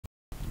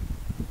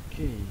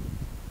Okay,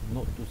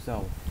 note to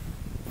self.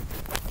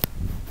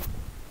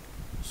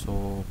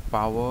 So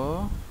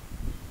power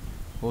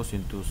goes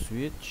into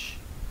switch,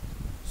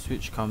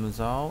 switch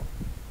comes out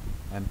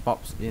and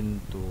pops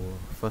into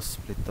first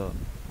splitter.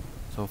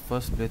 So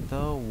first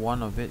splitter,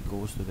 one of it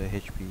goes to the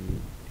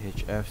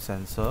HBHF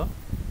sensor.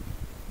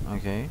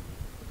 Okay,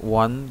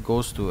 one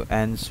goes to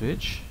AND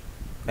switch,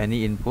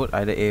 any input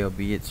either A or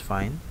B, it's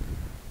fine.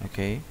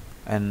 Okay,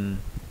 and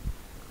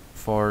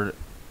for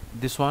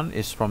this one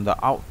is from the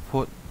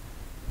output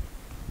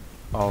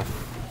of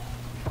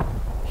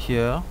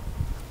here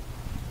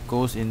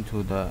goes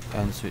into the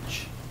AND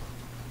switch,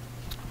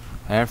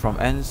 and from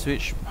AND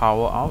switch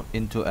power out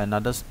into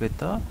another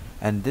splitter,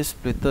 and this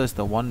splitter is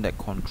the one that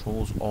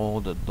controls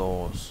all the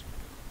doors.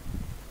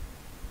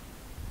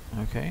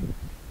 Okay,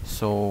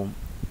 so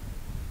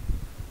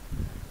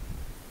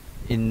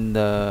in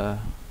the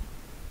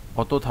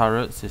auto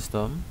turret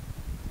system,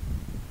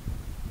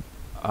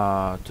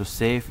 to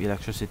save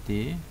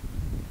electricity,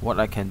 what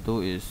I can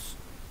do is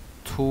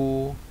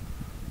 2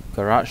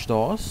 garage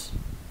doors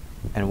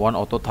and 1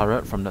 auto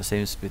turret from the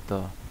same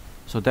splitter.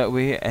 So that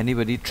way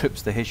anybody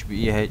trips the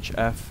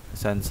HBHF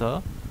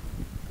sensor,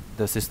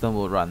 the system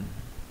will run,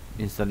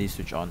 instantly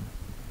switch on.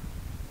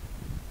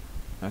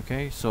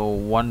 Okay, so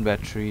 1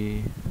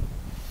 battery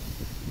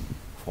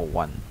for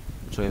 1.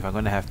 So if I'm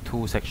going to have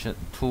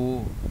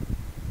 2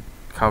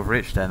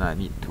 coverage, then I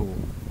need 2.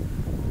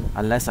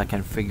 Unless I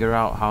can figure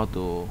out how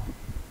to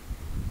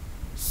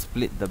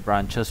split the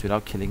branches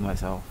without killing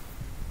myself.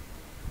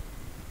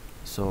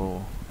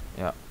 So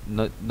yeah,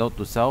 note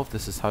to self,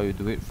 this is how you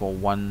do it for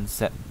 1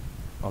 set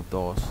of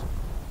doors.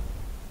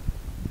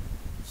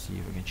 Let's see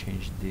if we can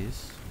change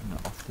this. I'm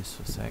gonna off this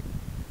for a sec.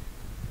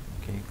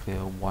 Okay,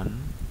 clear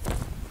 1.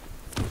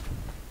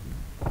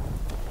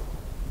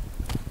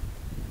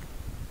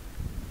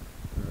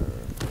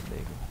 There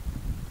you go.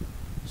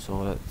 So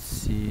let's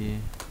see,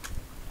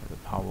 the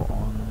power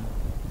on.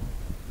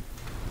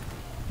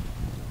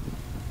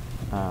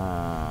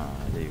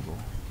 There you go.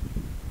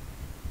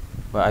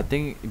 But I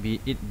think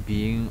it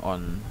being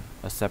on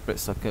a separate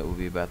circuit would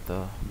be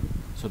better.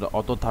 So the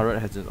auto turret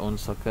has its own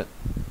circuit,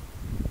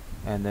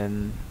 and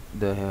then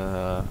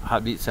the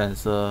heartbeat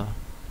sensor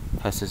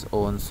has its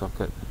own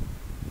circuit.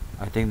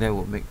 I think that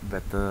would make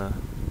better.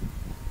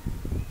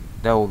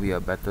 That will be a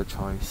better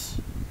choice.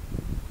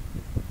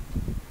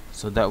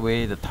 So that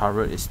way the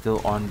turret is still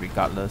on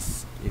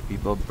regardless if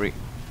people break.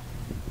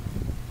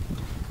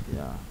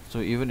 Yeah.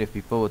 So even if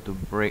people were to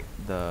break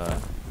the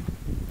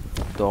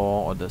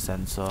door or the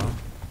sensor,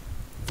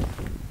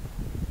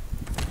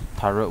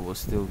 turret will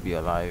still be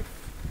alive.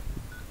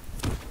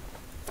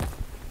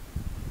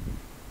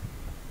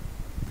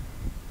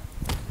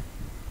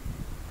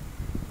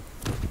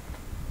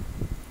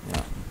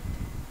 Yeah.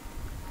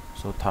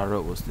 So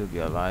turret will still be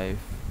alive.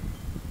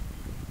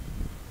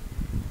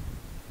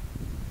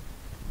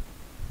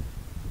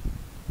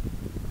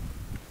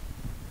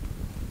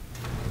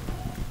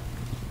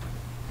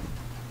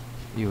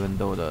 Even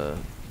though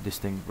this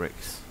thing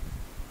breaks.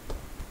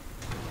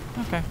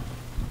 Okay.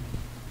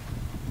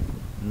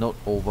 Note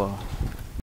over.